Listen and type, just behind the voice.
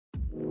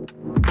Welcome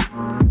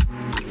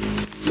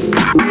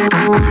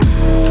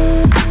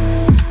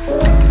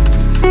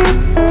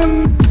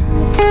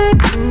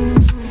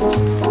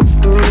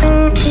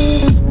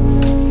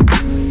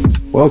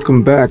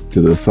back to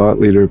the Thought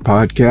Leader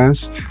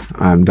Podcast.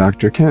 I'm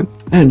Dr. Kent.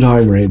 And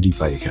I'm Randy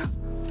Baker.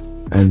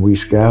 And we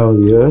scour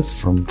the earth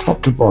from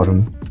top to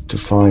bottom to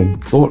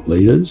find thought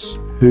leaders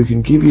who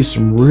can give you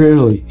some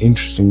really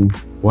interesting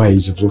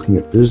ways of looking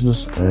at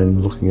business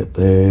and looking at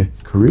their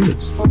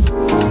careers.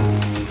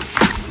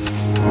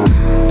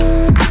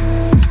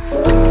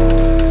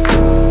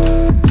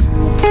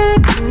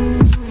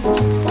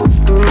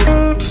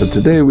 So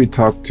today we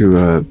talk to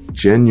a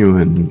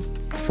genuine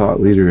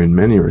thought leader in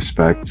many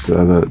respects.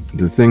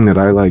 The thing that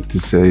I like to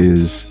say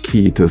is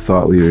key to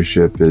thought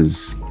leadership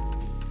is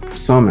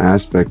some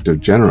aspect of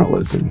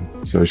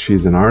generalism. So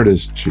she's an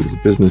artist, she's a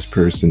business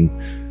person,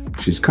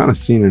 she's kind of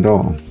seen it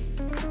all.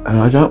 And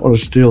I don't want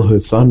to steal her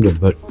thunder,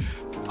 but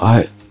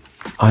I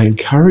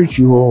encourage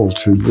you all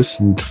to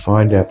listen to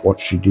find out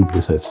what she did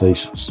with her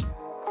thesis.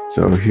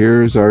 So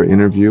here's our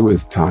interview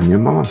with Tanya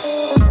Moss.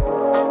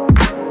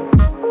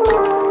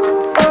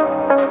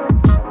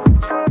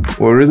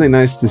 Well, really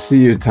nice to see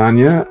you,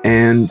 Tanya.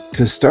 And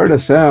to start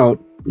us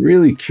out,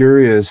 really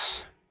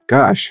curious,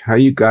 how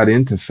you got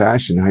into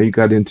fashion, how you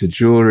got into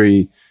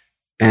jewelry.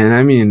 And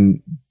I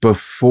mean,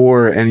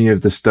 before any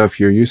of the stuff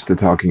you're used to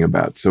talking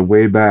about. So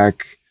way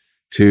back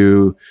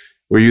to,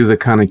 were you the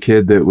kind of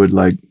kid that would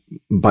like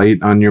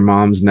bite on your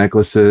mom's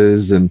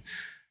necklaces? And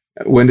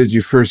when did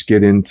you first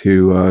get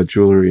into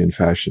jewelry and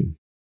fashion?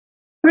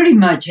 Pretty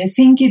much. I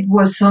think it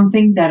was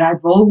something that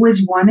I've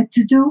always wanted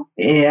to do.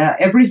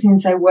 Ever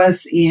since I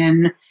was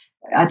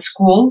at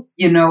school,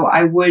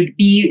 I would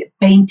be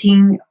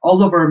painting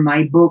all over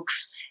my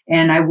books,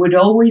 and I would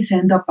always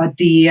end up at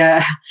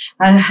the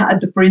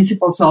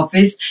principal's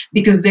office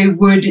because they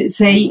would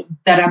say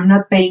that I'm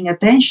not paying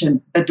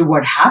attention. But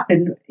what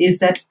happened is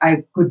that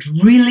I could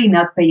really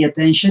not pay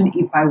attention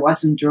if I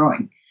wasn't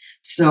drawing.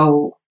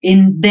 So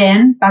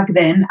back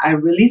then, I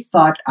really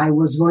thought I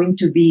was going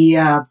to be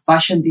a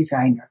fashion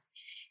designer.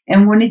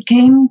 And when it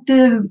came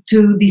to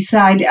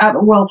decide, I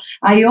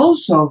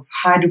also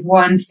had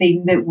one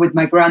thing that with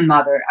my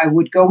grandmother, I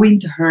would go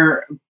into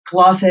her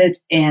closet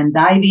and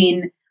dive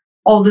in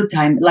all the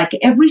time. Like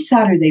every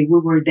Saturday we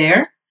were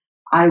there,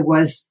 I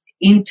was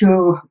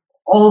into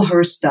all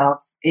her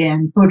stuff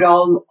and put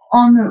all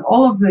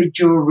of the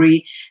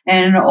jewelry.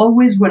 And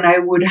always when I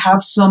would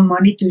have some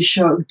money to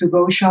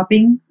go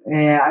shopping,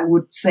 I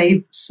would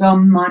save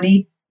some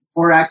money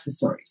for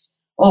accessories,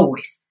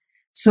 always.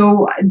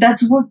 So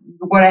that's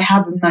what I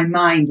have in my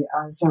mind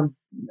as a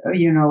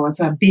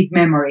big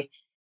memory.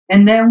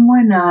 And then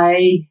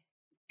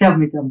tell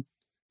me.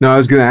 No, I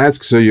was going to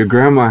ask, so your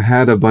grandma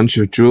had a bunch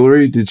of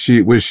jewelry.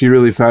 Was she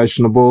really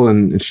fashionable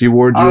and she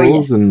wore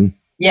jewels?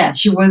 Yeah,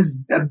 she was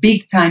a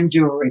big time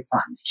jewelry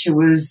fan. She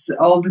was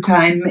all the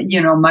time,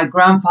 my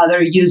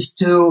grandfather used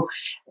to,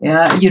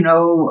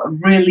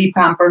 really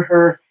pamper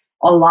her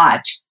a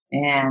lot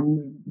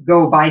and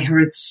go buy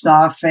her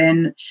stuff.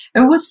 And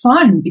it was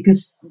fun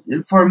because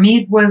for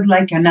me, it was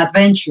like an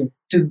adventure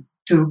to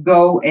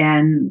go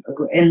and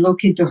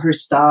look into her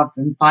stuff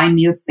and find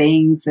new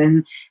things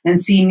and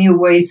see new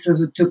ways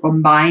to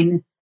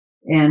combine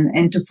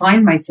and to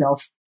find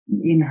myself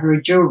in her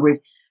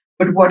jewelry.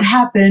 But what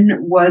happened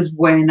was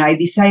when I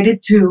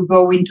decided to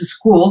go into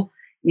school,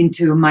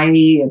 into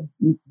my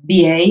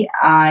BA,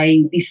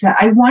 I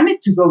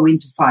wanted to go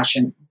into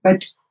fashion.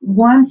 But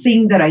one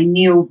thing that I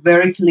knew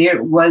very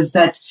clear was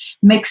that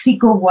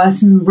Mexico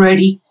wasn't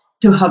ready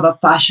to have a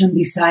fashion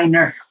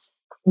designer,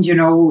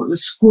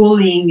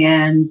 schooling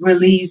and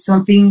really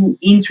something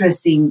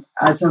interesting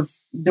as of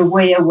the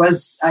way I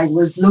was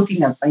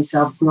looking at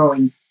myself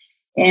growing.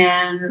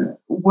 And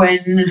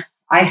when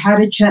I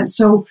had a chance.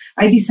 So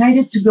I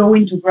decided to go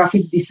into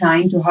graphic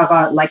design to have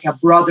a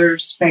broader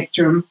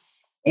spectrum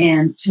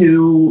and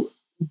to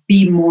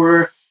be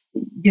more,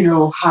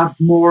 have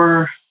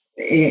more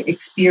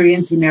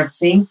experience in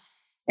everything.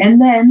 And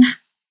then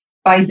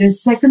by the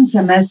second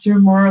semester,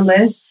 more or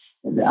less,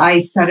 I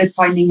started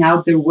finding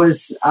out there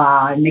was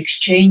an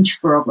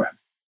exchange program.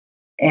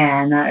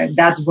 And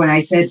that's when I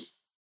said,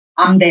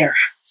 I'm there.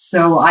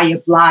 So I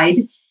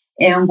applied.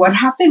 And what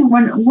happened,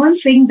 one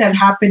thing that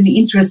happened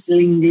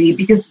interestingly,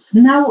 because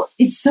now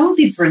it's so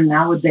different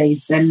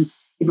nowadays than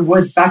it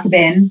was back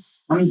then.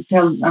 I'm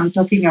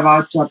talking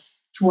about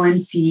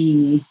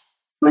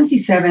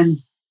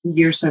 27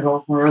 years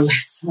ago, more or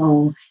less.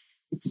 So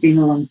it's been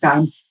a long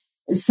time.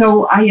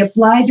 So I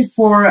applied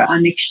for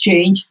an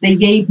exchange. They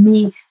gave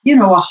me, a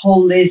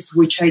whole list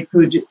which I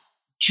could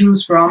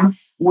choose from,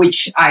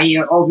 which I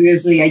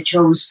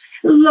chose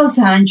Los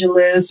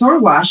Angeles or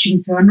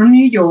Washington or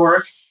New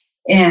York.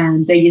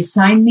 And they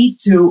assigned me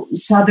to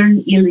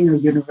Southern Illinois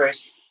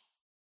University.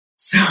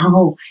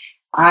 So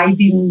I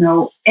didn't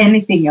know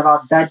anything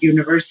about that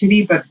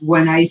university, but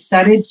when I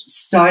started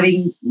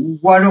studying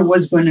what I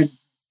was going to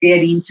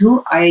get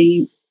into,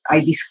 I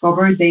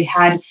discovered they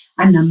had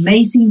an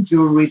amazing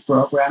jewelry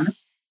program.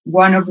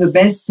 one of the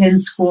best 10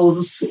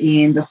 schools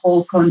in the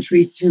whole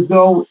country to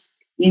go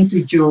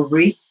into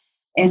jewelry,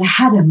 and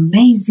had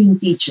amazing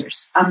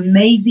teachers,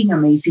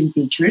 amazing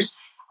teachers.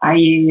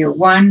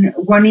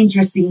 One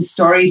interesting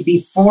story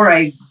before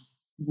I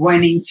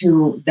went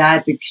into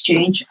that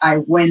exchange, I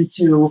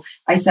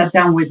sat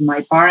down with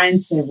my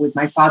parents and with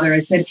my father. I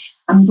said,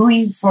 I'm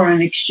going for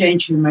an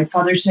exchange. And my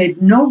father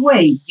said, no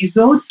way, you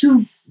go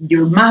to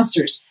your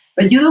master's,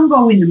 but you don't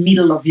go in the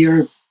middle of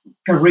your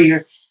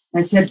career.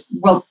 I said,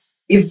 well,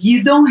 if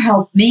you don't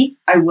help me,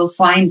 I will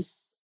find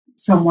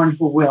someone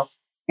who will.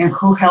 And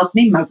who helped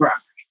me? My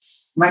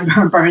grandparents. My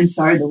grandparents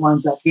are the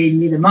ones that gave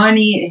me the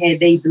money.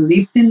 They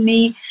believed in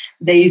me.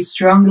 They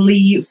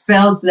strongly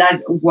felt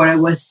that what I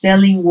was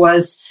telling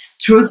was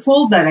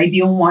truthful, that I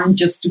didn't want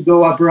just to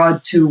go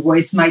abroad to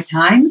waste my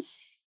time.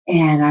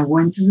 And I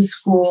went to the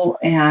school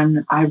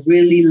and I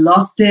really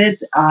loved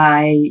it.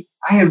 I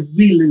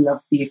really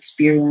loved the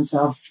experience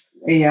of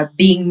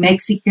being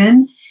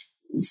Mexican,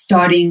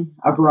 studying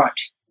abroad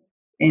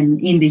in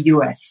the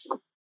US.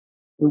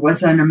 It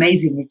was an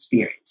amazing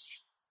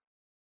experience.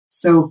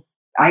 So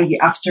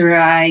after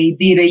I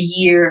did a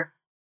year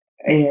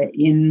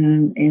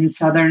in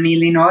Southern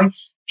Illinois,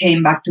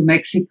 came back to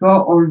Mexico,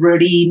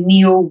 already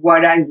knew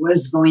what I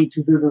was going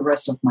to do the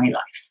rest of my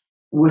life.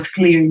 It was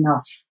clear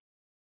enough.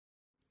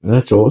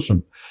 That's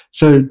awesome.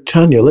 So,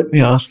 Tanya, let me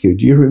ask you,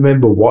 do you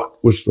remember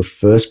what was the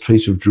first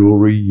piece of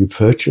jewelry you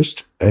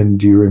purchased? And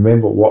do you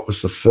remember what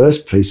was the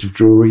first piece of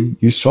jewelry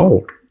you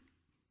sold?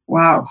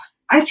 Wow.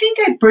 I think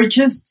I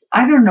purchased,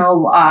 I don't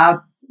know,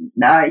 a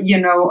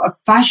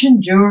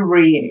fashion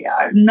jewelry,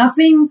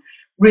 nothing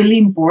really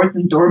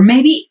important. Or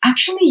maybe,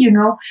 actually,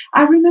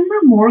 I remember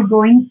more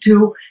going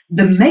to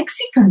the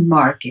Mexican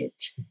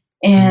market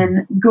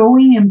and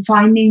going and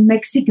finding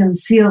Mexican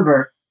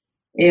silver.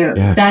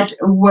 Yes. That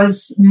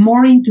was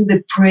more into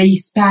the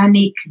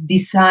pre-Hispanic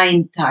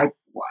design type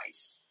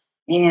wise.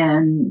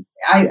 And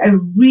I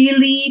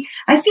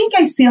think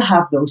I still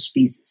have those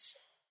pieces.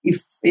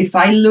 If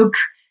I look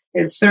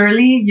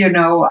thoroughly,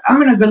 I'm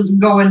going to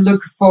go and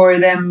look for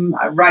them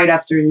right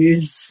after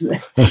this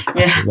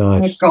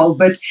Nice. call.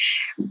 But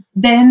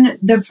then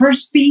the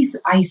first piece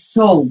I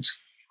sold.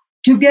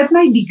 To get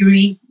my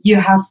degree, you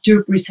have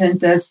to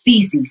present a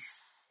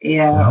thesis.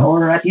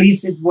 Or at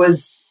least it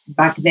was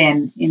back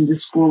then in the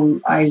school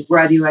I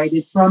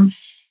graduated from.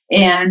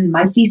 And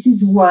my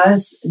thesis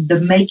was the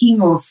making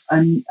of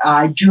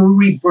a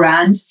jewelry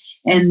brand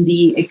and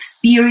the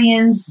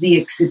experience, the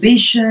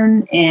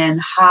exhibition, and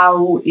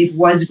how it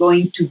was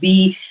going to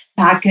be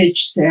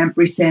packaged and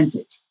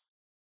presented.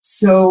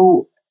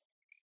 So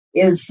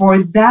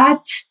for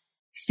that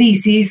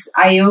thesis,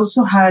 I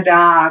also had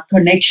a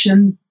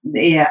connection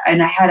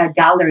and I had a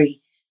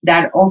gallery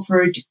that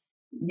offered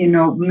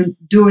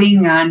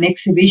doing an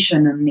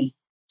exhibition on me.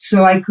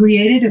 So I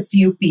created a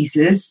few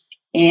pieces,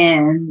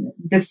 and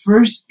the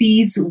first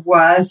piece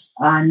was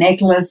a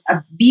necklace,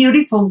 a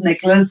beautiful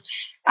necklace.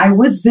 I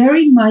was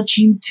very much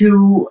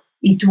into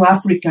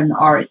African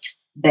art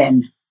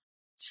then.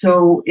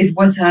 So it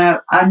was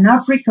an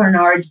African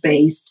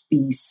art-based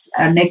piece,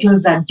 a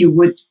necklace that you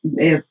would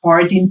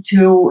part in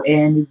two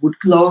and it would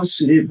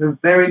close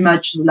very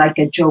much like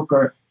a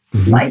choker.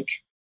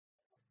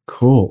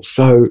 Cool.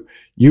 So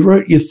you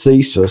wrote your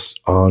thesis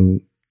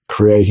on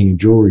creating a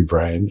jewelry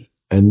brand,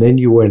 and then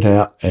you went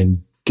out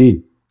and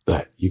did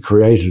that. You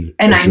created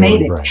and I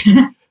made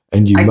it.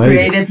 And I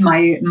created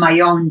my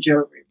own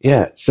jewelry.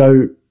 Yeah.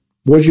 So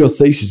was your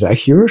thesis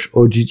accurate,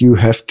 or did you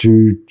have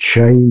to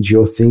change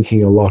your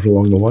thinking a lot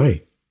along the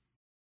way?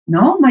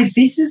 No, my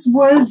thesis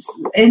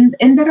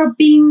ended up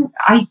being,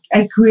 I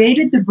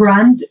created the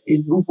brand,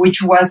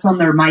 which was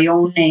under my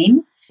own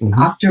name. Mm-hmm.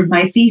 After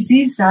my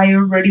thesis, I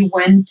already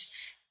went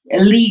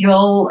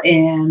legal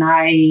and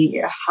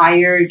I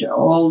hired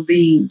all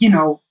the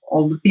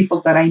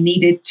people that I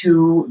needed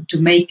to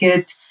make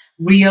it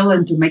real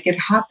and to make it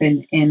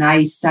happen. And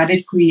I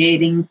started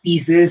creating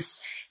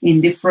pieces in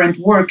different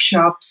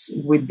workshops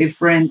with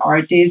different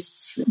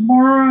artists,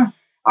 more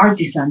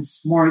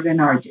artisans, more than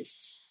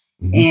artists.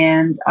 Mm-hmm.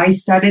 And I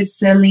started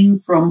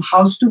selling from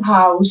house to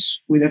house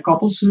with a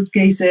couple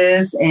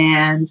suitcases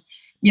and,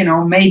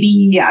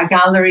 maybe a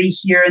gallery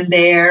here and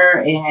there.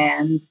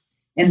 And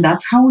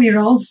that's how it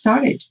all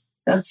started.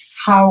 That's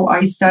how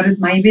I started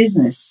my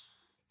business.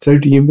 So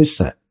do you miss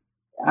that?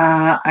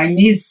 I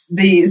miss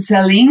the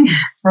selling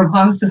from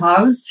house to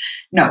house.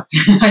 No,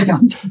 I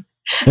don't.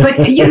 But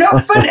I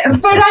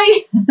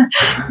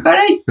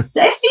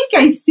think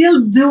I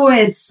still do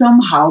it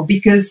somehow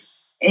because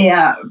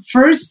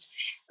first,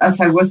 as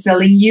I was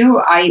telling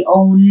you, I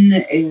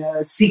own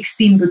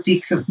 16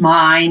 boutiques of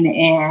mine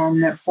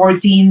and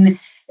 14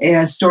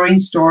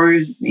 store-in-store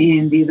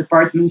in the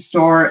department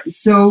store.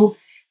 So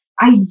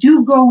I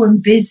do go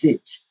and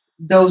visit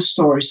those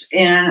stores.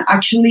 And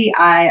actually,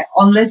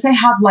 unless I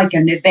have like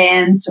an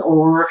event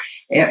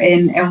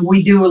and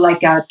we do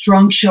like a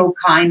trunk show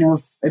kind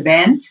of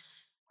event,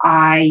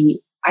 I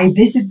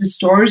visit the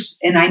stores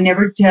and I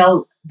never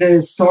tell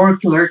the store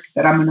clerk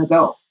that I'm going to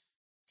go.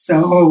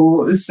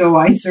 So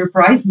I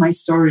surprise my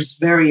stores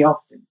very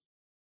often.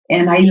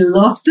 And I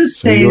love to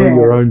stay so you're there.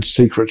 your own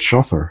secret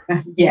shopper.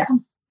 Yeah.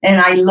 And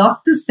I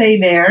love to stay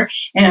there,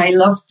 and I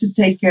love to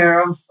take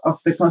care of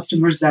the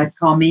customers that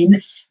come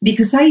in,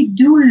 because I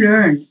do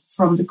learn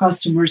from the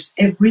customers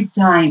every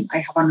time I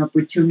have an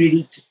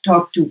opportunity to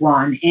talk to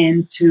one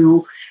and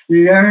to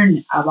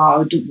learn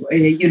about,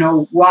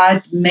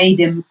 what made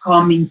them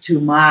come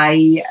into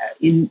my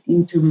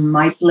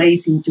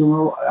place,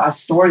 into a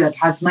store that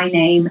has my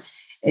name.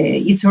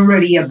 It's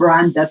already a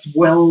brand that's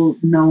well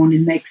known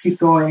in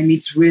Mexico, and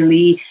it's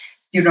really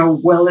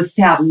well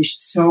established.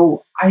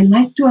 So I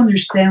like to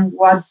understand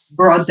what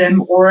brought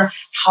them or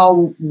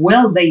how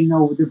well they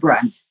know the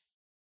brand.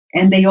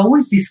 And they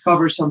always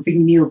discover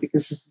something new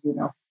because,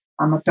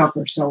 I'm a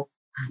talker. So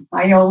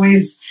I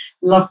always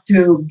love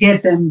to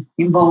get them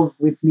involved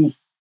with me.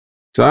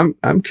 So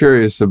I'm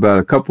curious about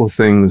a couple of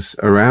things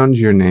around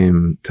your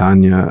name,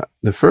 Tanya.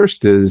 The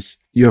first is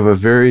you have a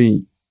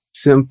very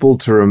simple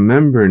to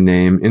remember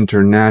name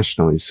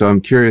internationally. So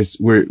I'm curious,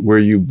 were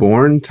you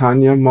born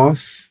Tanya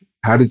Moss?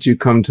 How did you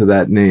come to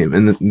that name?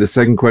 And the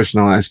second question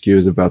I'll ask you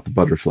is about the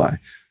butterfly.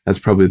 That's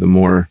probably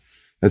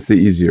that's the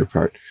easier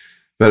part.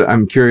 But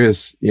I'm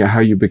curious, how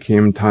you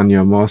became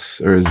Tanya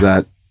Moss, or is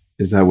that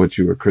what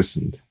you were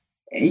christened?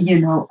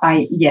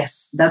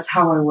 Yes, that's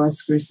how I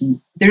was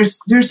christened.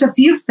 There's a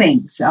few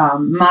things.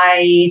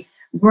 My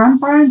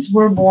grandparents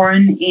were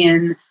born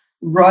in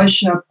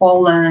Russia,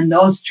 Poland,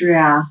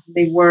 Austria.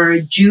 They were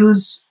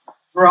Jews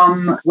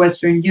from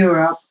Western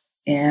Europe,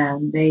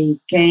 and they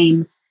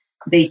came,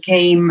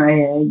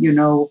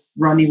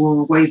 running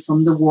away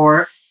from the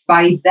war.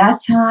 By that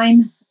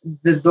time,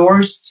 the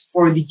doors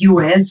for the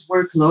U.S.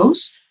 were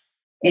closed,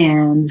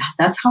 and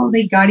that's how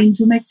they got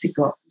into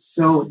Mexico.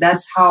 So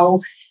that's how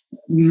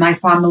my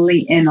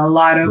family and a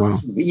lot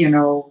of,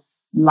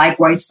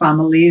 likewise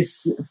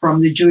families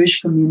from the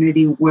Jewish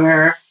community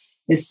were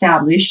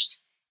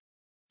established.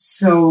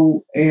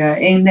 So,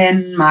 and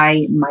then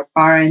my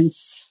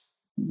parents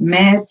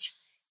met.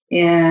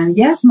 And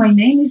yes, my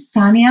name is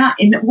Tanya.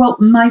 And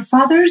my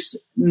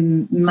father's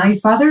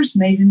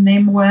maiden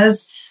name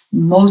was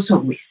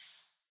Mosowis.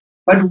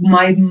 But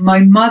my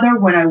mother,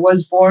 when I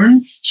was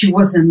born, she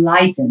was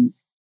enlightened.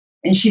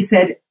 And she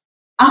said,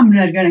 I'm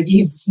not going to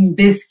give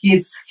these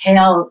kids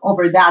hell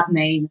over that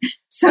name.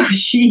 So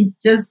she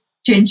just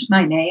changed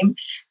my name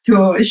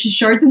she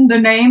shortened the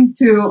name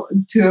to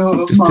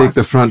Just Moss. Take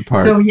the front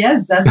part. So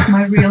yes, that's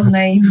my real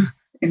name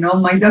in all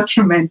my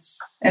documents.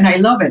 And I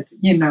love it,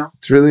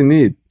 It's really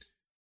neat.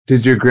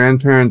 Did your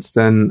grandparents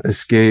then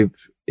escape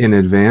in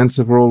advance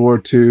of World War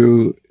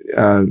II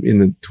in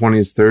the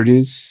 20s,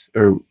 30s?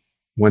 Or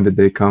when did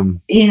they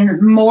come? In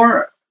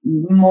more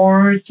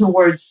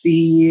towards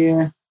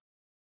the,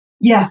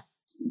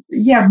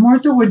 more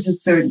towards the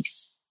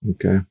 30s.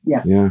 Okay.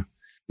 Yeah.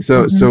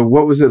 So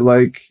what was it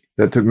like?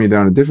 That took me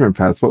down a different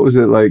path. What was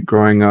it like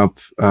growing up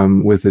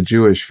with a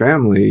Jewish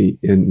family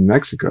in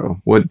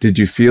Mexico? What did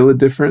you feel a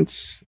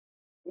difference?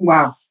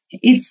 Wow.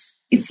 It's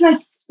like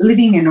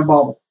living in a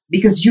bubble,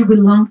 because you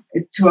belong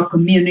to a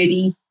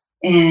community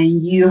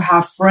and you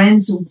have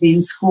friends within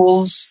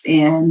schools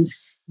and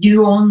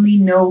you only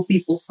know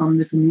people from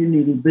the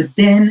community. But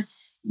then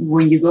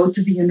when you go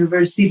to the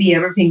university,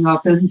 everything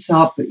opens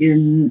up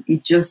and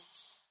it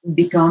just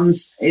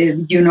becomes,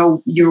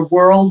 your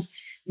world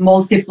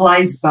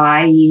multiplies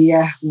by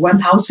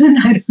 1,000.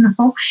 I don't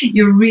know.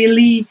 You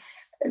really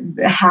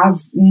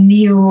have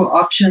new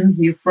options,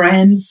 new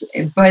friends,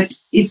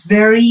 but it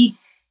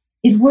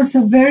was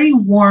a very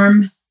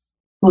warm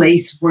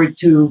place where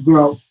to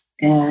grow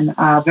and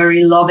a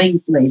very loving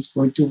place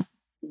where to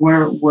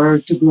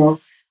grow.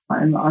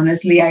 And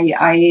honestly,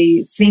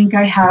 I think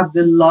I have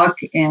the luck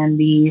and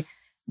the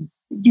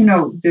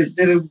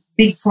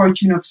big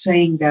fortune of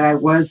saying that I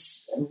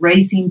was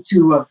raised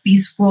into a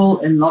peaceful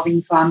and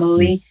loving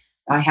family.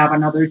 I have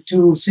another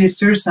 2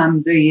 sisters.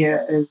 I'm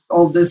the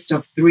oldest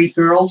of 3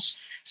 girls.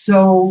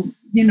 So,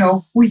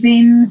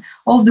 within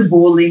all the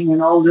bullying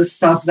and all the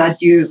stuff that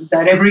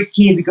every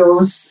kid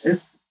goes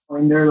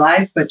in their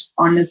life, but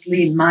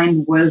honestly,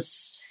 mine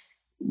was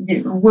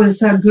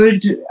a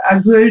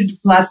good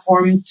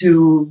platform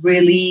to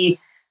really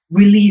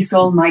release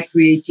all my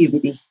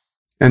creativity.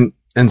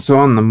 And so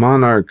on the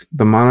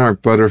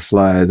monarch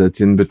butterfly that's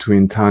in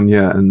between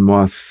Tanya and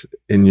Moss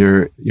in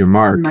your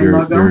mark,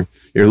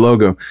 your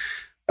logo.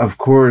 Of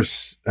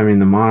course, I mean,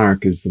 the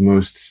monarch is the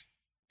most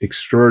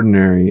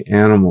extraordinary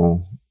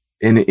animal.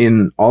 And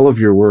in all of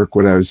your work,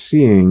 what I was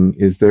seeing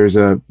is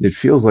it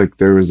feels like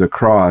there was a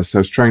cross. I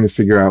was trying to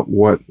figure out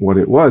what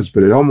it was,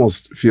 but it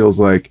almost feels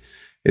like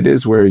it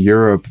is where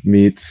Europe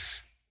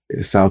meets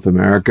South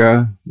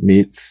America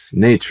meets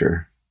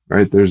nature.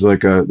 Right? There's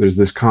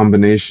this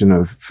combination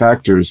of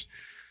factors.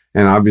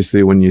 And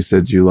obviously when you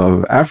said you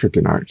love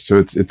African art, so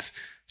it's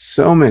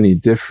so many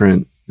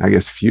different, I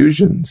guess,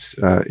 fusions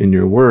in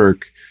your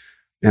work.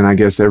 And I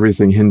guess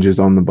everything hinges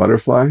on the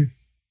butterfly.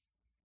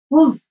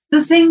 Well,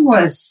 the thing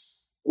was,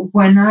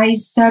 when I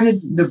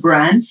started the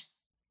brand,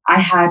 I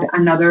had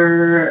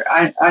another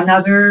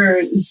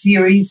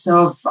series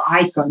of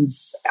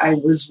icons I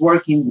was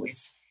working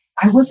with.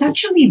 I was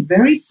actually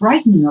very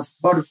frightened of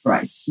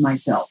butterflies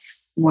myself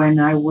when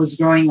I was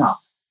growing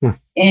up.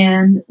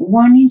 And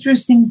one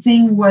interesting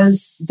thing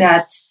was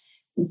that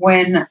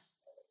when,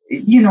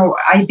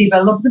 I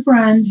developed the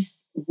brand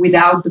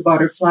without the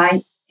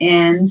butterfly,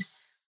 and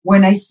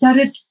when I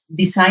started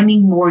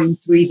designing more in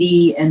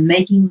 3D and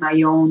making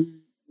my own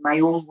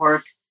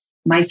work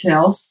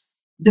myself,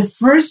 the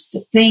first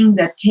thing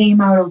that came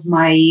out of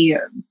my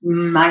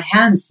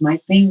hands,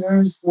 my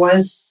fingers,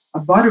 was a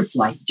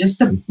butterfly,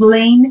 just a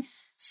plain,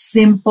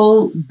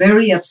 simple,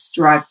 very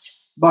abstract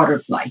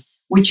butterfly,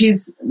 which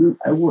is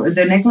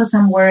the necklace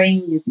I'm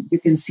wearing. You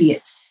can see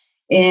it.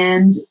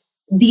 And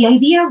the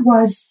idea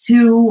was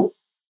to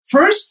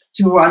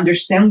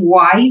understand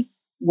why,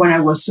 when I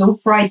was so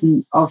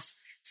frightened of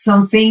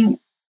something,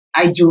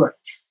 I drew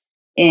it.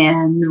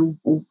 And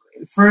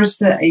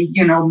first,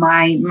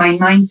 my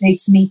mind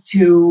takes me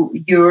to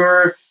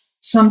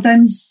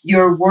sometimes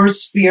your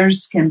worst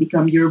fears can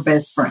become your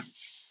best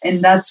friends.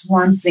 And that's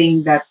one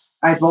thing that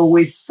I've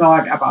always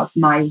thought about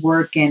my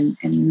work and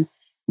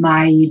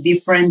my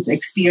different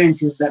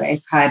experiences that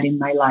I've had in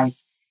my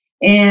life.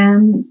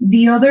 And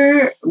the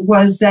other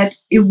was that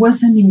it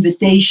was an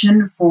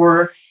invitation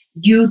for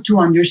you to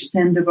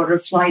understand the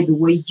butterfly the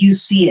way you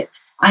see it.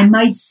 I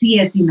might see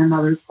it in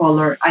another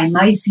color. I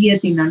might see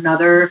it in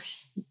another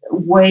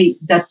way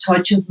that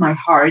touches my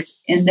heart.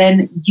 And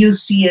then you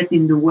see it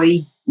in the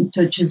way it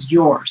touches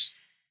yours.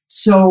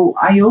 So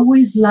I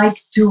always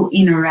like to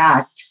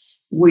interact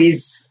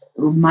with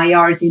my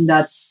art in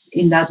that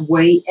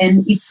way.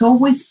 And it's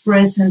always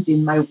present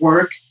in my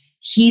work,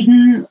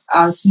 hidden,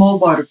 a small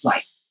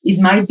butterfly. It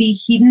might be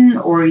hidden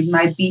or it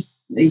might be,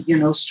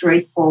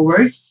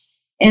 straightforward.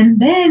 And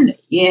then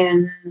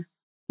in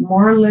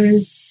more or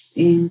less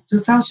in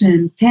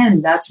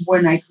 2010, that's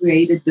when I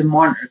created the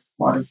Monarch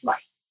butterfly.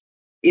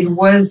 It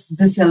was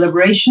the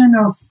celebration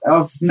of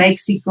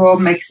Mexico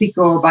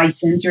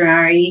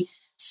bicentenary.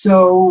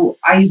 So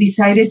I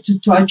decided to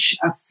touch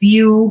a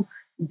few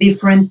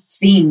different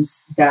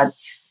themes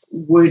that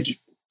would,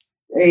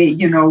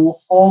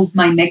 hold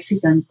my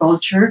Mexican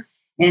culture.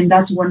 And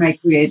that's when I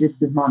created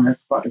the Monarch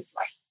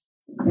butterfly.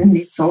 And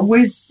it's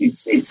always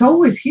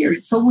here.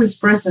 It's always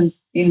present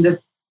in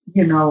the,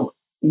 in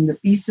the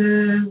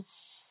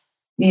pieces,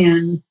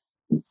 and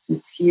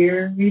it's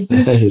here.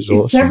 It's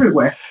awesome.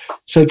 everywhere.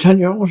 So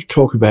Tanya, I want to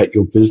talk about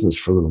your business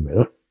for a little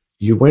minute.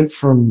 You went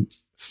from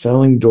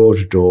selling door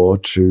to door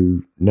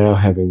to now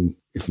having,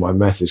 if my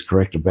math is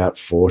correct, about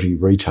 40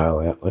 retail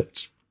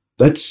outlets.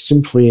 That's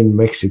simply in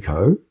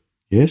Mexico,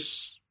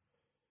 yes?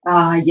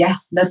 Yeah,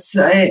 that's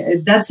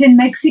in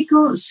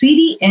Mexico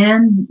City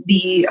and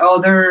the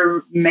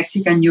other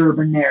Mexican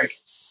urban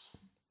areas.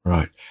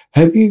 Right.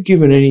 Have you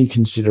given any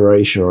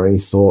consideration or any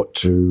thought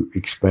to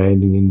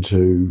expanding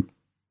into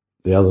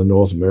the other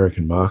North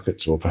American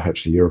markets or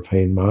perhaps the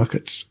European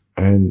markets?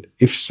 And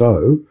if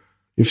so,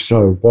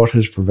 what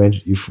has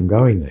prevented you from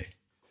going there?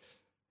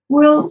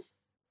 Well,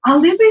 a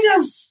little bit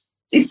of,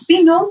 it's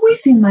been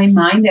always in my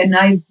mind, and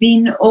I've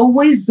been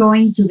always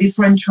going to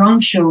different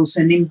trunk shows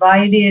and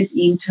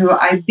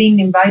I've been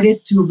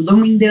invited to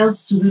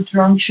Bloomingdale's to do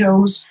trunk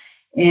shows.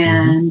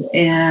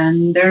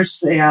 And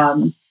there's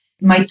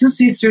my two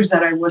sisters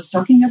that I was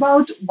talking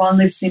about. One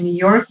lives in New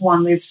York,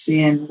 one lives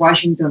in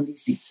Washington,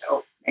 D.C.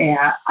 So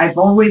I've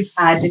always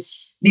had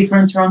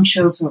different trunk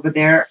shows over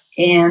there.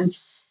 And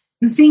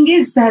the thing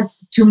is that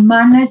to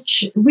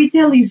manage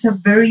retail is a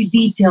very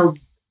detailed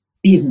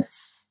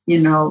business.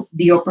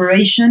 The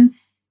operation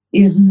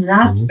is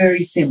not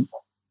very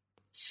simple.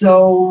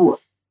 So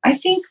I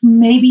think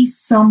maybe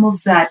some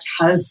of that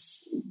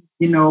has,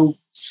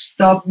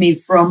 stopped me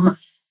from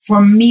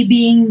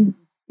me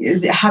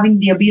having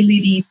the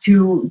ability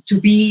to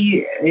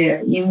be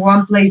in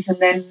one place and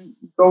then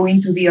go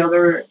into the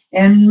other,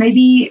 and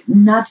maybe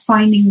not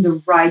finding the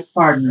right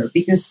partner,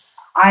 because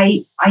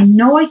I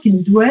know I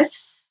can do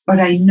it, but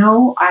I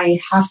know I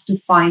have to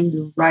find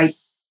the right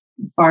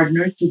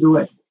partner to do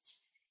it.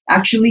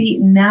 Actually,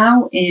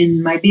 now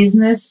in my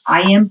business,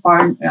 I'm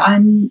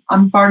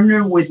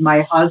partnered with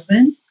my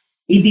husband.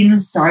 It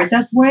didn't start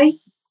that way,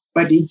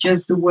 but it's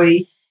just the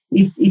way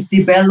it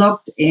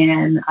developed.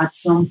 And at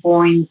some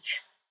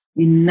point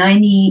in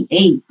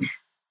 98,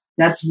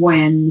 that's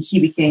when he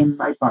became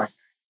my partner.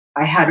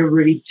 I had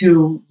already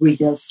 2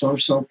 retail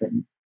stores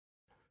open.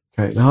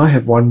 Okay, now I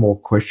have one more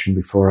question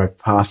before I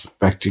pass it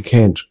back to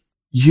Kent.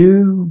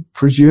 You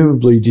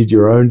presumably did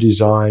your own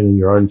design and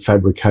your own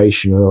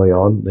fabrication early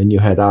on. Then you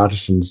had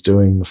artisans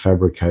doing the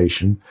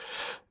fabrication.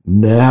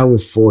 Now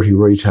with 40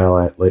 retail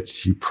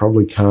outlets, you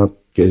probably can't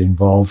get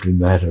involved in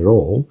that at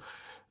all.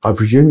 I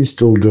presume you're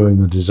still doing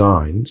the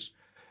designs.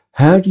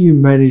 How do you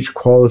manage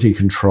quality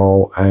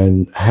control,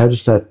 and how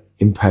does that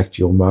impact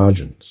your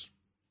margins?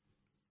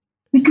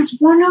 Because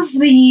one of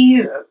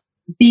the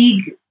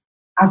big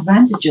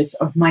advantages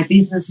of my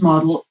business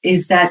model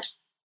is that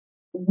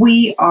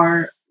we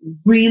are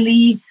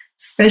really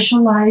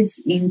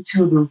specialize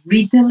into the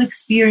retail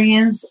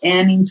experience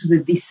and into the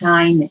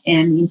design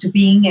and into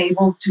being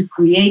able to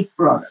create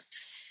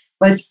products.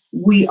 But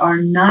I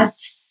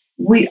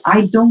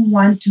don't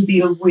want to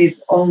deal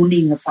with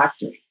owning a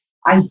factory.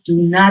 I do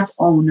not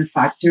own a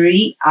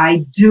factory.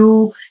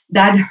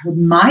 That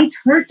might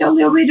hurt a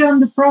little bit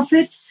on the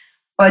profit,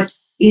 but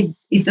it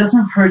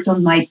doesn't hurt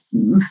on my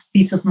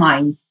peace of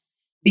mind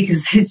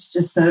because it's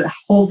just a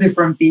whole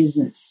different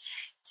business.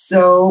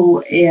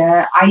 So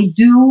I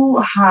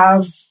do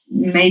have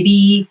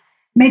maybe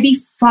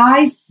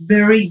 5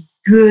 very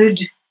good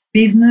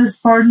business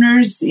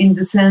partners in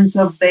the sense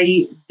of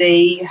they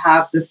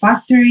have the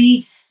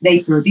factory, they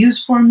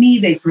produce for me,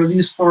 they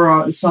produce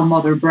for some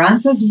other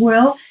brands as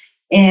well.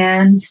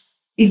 And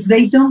if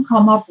they don't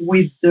come up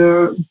with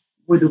the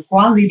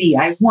quality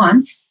I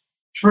want,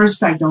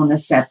 first, I don't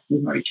accept the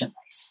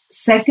merchandise.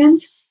 Second,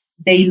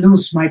 they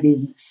lose my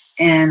business.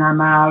 And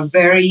I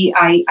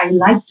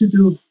like to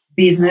do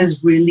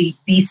business really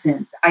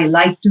decent. I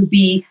like to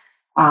be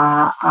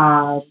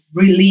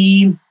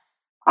really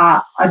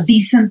a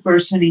decent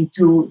person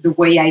into the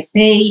way I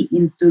pay,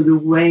 into the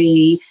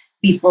way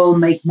people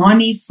make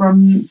money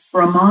from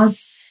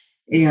us.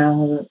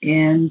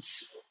 And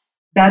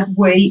that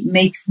way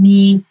makes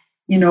me,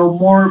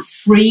 more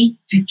free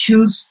to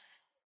choose.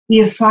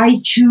 If I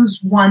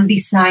choose one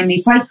design,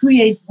 if I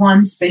create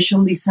one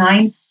special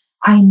design,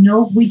 I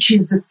know which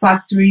is the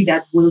factory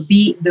that will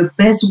be the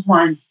best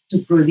one to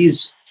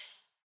produce it.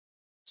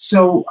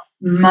 So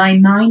my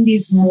mind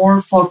is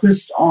more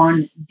focused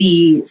on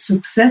the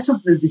success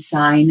of the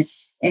design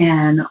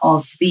and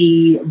of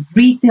the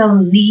retail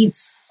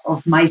needs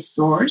of my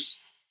stores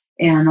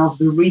and of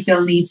the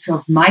retail needs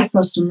of my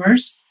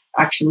customers,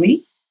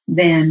 actually,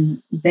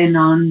 than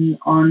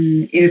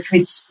on if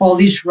it's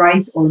polished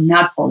right or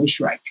not polished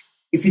right.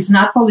 If it's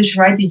not polished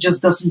right, it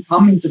just doesn't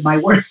come into my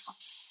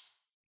warehouse.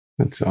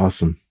 That's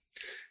awesome.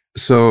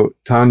 So,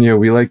 Tania,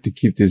 we like to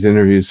keep these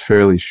interviews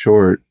fairly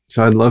short.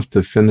 So I'd love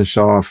to finish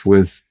off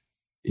with,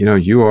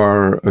 you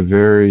are a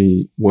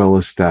very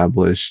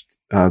well-established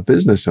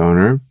business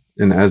owner.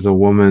 And as a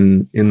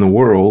woman in the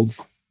world,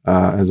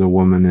 as a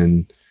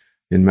woman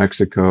in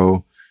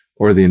Mexico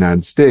or the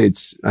United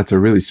States, that's a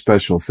really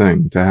special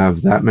thing to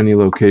have that many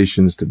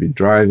locations, to be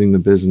driving the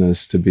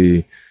business, to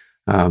be,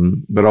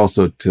 but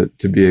also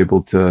to be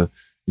able to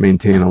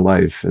maintain a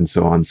life and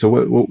so on. So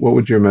what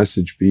would your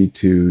message be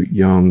to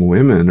young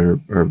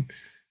women or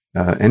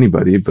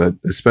anybody, but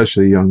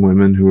especially young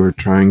women who are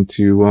trying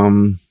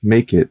to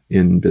make it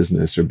in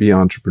business or be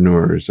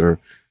entrepreneurs or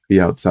be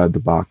outside the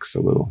box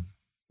a little?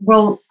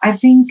 Well, I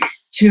think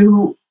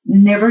to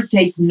never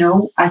take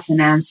no as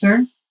an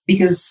answer,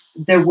 because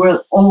there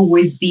will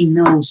always be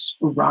no's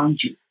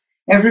around you.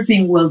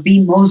 Everything will be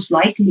most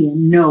likely a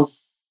no.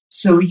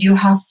 So you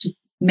have to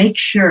make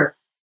sure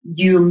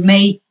you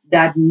make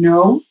that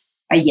no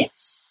a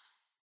yes.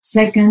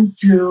 Second,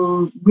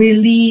 to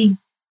really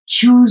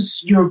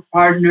choose your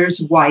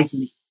partners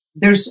wisely.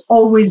 There's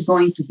always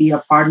going to be a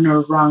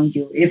partner around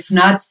you. If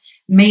not,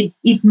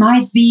 it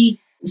might be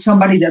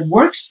somebody that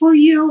works for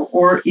you,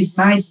 or it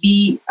might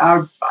be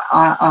a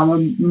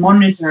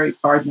monetary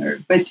partner.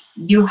 But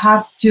you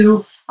have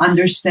to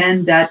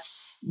understand that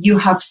you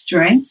have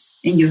strengths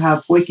and you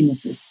have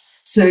weaknesses.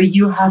 So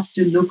you have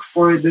to look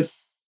for the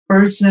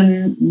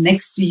person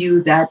next to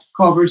you that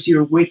covers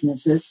your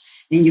weaknesses,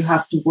 and you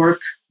have to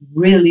work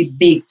really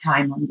big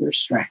time on your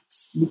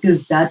strengths,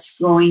 because that's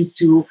going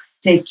to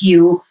take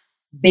you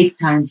big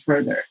time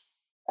further.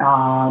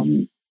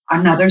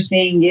 Another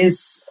thing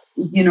is,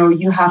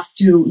 you have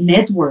to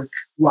network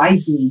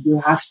wisely.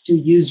 You have to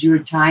use your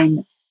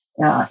time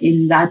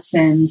in that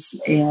sense,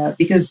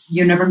 because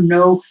you never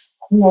know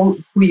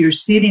who you're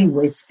sitting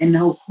with, and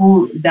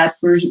who that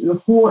person,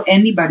 who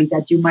anybody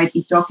that you might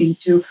be talking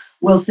to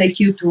will take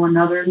you to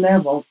another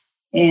level.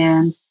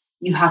 And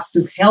you have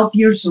to help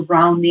your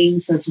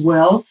surroundings as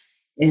well.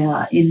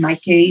 In my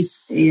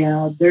case,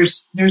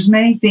 there's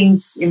many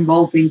things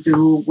involved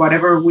into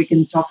whatever we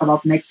can talk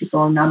about Mexico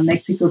or not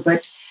Mexico,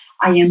 but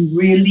I am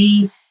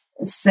really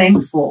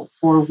thankful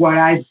for what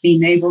I've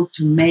been able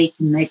to make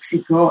in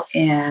Mexico,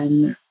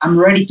 and I'm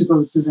ready to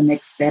go to the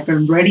next step.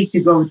 I'm ready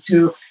to go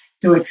to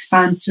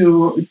expand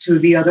to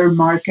the other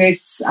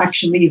markets.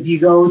 Actually, if you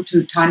go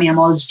to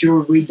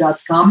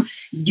taniamossjewelry.com,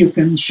 you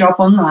can shop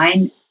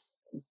online,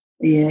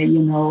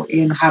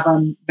 and have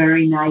a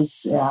very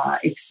nice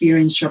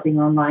experience shopping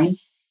online,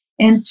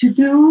 and to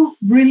do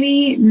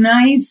really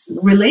nice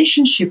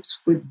relationships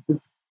with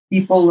the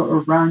people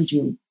around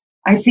you.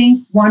 I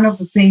think one of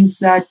the things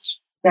that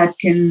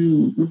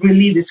can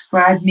really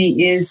describe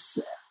me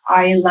is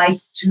I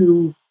like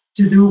to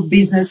do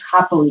business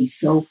happily.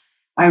 So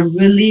I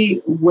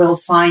really will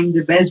find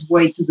the best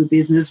way to do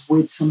business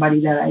with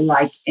somebody that I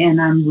like, and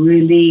I'm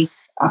really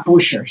a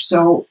pusher.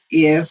 So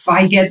if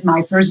I get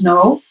my first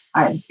no,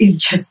 I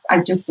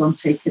just don't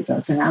take it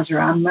as an answer.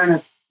 I'm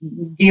gonna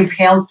give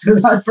hell to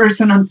that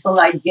person until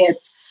I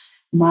get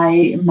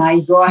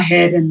my go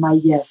ahead and my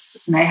yes.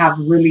 And I have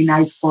really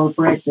nice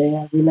corporate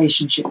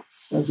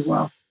relationships as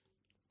well.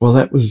 Well,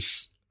 that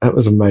was That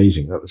was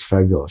amazing. That was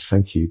fabulous.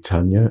 Thank you,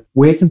 Tanya.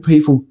 Where can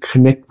people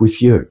connect with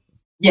you?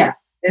 Yeah,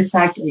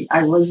 exactly.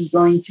 I was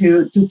going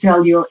to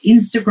tell you,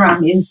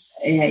 Instagram is,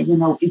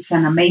 it's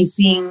an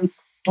amazing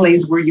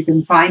place where you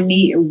can find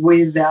me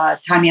with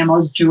Tanya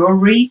Moss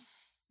Jewelry,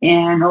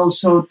 and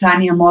also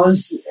Tanya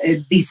Moss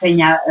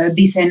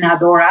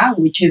Diseñadora,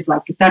 which is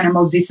like Tanya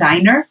Moss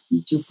Designer,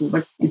 which is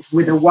like, it's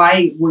with a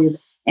Y with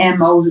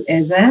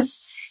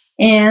MOSS,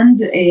 and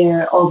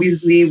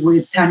obviously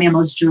with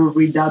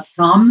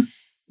TanyaMossJewelry.com.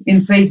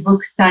 In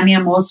Facebook, Tanya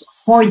Moss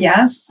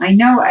Joyas. I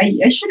know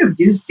I should have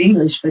used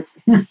English, but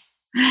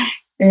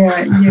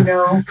I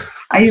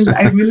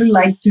really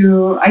like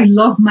to. I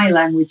love my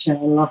language and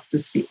I love to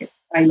speak it.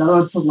 I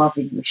also love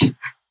English.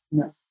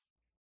 No.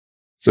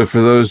 So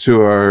for those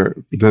who are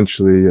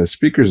potentially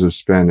speakers of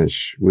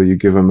Spanish, will you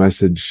give a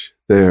message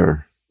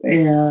there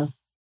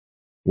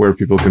where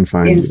people can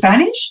find you? In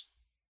Spanish?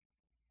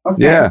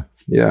 Okay.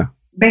 Yeah.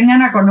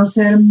 Vengan a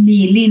conocer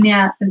mi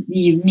línea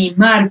y mi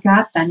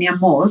marca, Tanya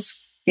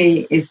Moss,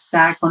 que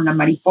está con la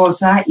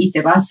mariposa y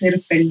te va a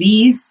hacer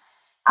feliz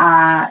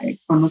a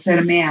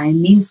conocerme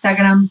en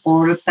Instagram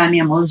por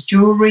Tanya Moss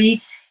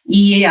Jewelry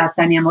y a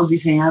Tanya Moss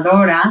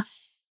Diseñadora.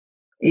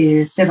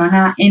 Te van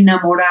a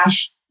enamorar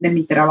de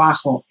mi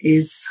trabajo.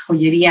 Es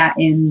joyería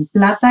en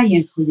plata y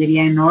en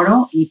joyería en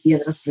oro y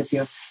piedras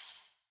preciosas.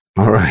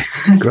 All right.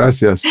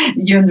 Gracias.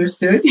 You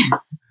understood?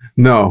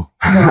 No.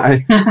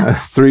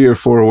 3 or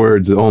 4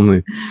 words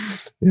only.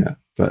 Yeah,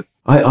 but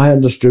I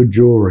understood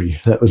jewelry.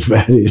 That was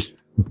about it.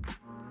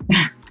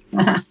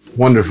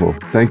 Wonderful.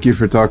 Thank you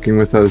for talking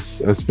with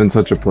us. It's been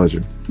such a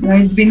pleasure. No,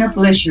 it's been a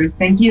pleasure.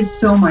 Thank you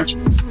so much.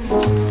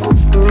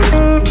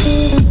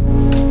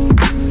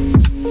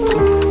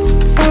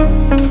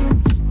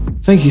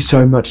 Thank you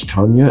so much,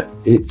 Tanya.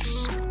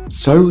 It's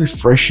so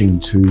refreshing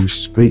to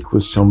speak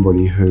with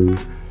somebody who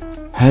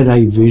had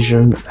a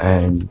vision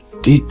and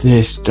did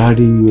their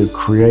study,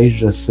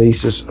 created a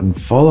thesis and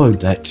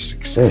followed that to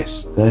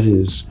success. That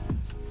is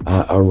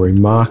a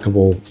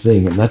remarkable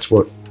thing, and that's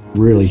what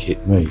really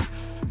hit me.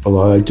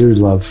 Although I do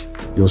love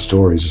your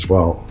stories as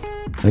well.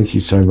 Thank you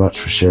so much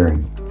for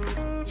sharing.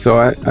 So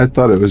I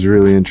thought it was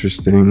really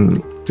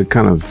interesting to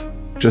kind of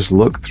just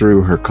look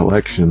through her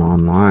collection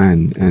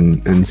online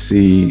and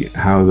see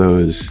how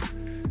those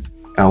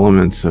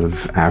elements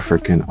of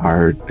African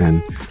art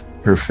and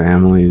her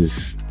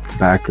family's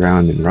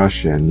background in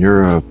Russia and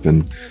Europe,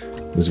 and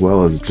as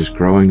well as just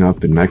growing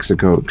up in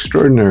Mexico,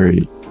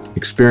 extraordinary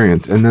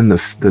experience. And then the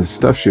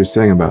stuff she was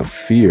saying about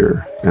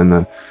fear, and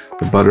the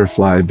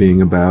butterfly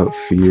being about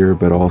fear,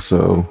 but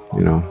also,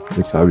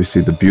 it's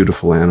obviously the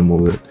beautiful animal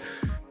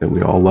that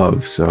we all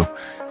love. So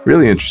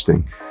really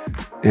interesting.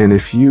 And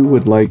if you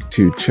would like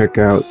to check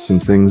out some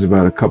things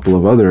about a couple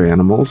of other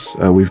animals,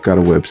 we've got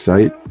a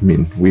website. I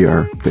mean, we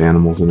are the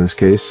animals in this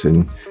case,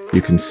 and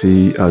you can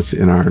see us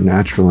in our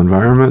natural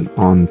environment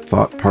on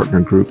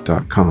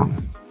thoughtpartnergroup.com.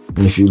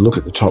 And if you look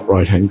at the top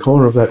right-hand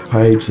corner of that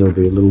page, there'll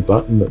be a little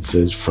button that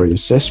says free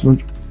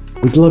assessment.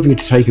 We'd love you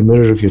to take a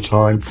minute of your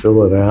time,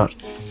 fill it out.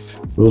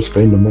 We'll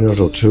spend a minute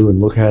or two and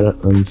look at it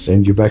and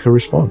send you back a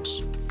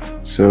response.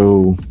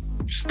 So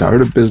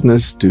start a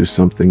business, do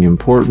something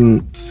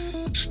important,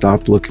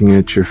 stop looking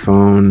at your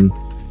phone,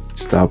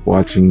 stop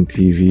watching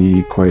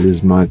TV quite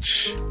as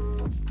much.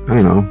 I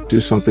don't know,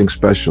 do something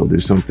special, do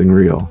something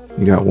real.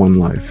 You got one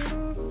life.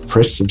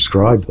 Press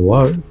subscribe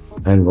below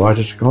and write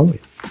us a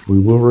comment. We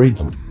will read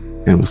them.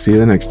 And we'll see you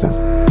the next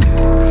time.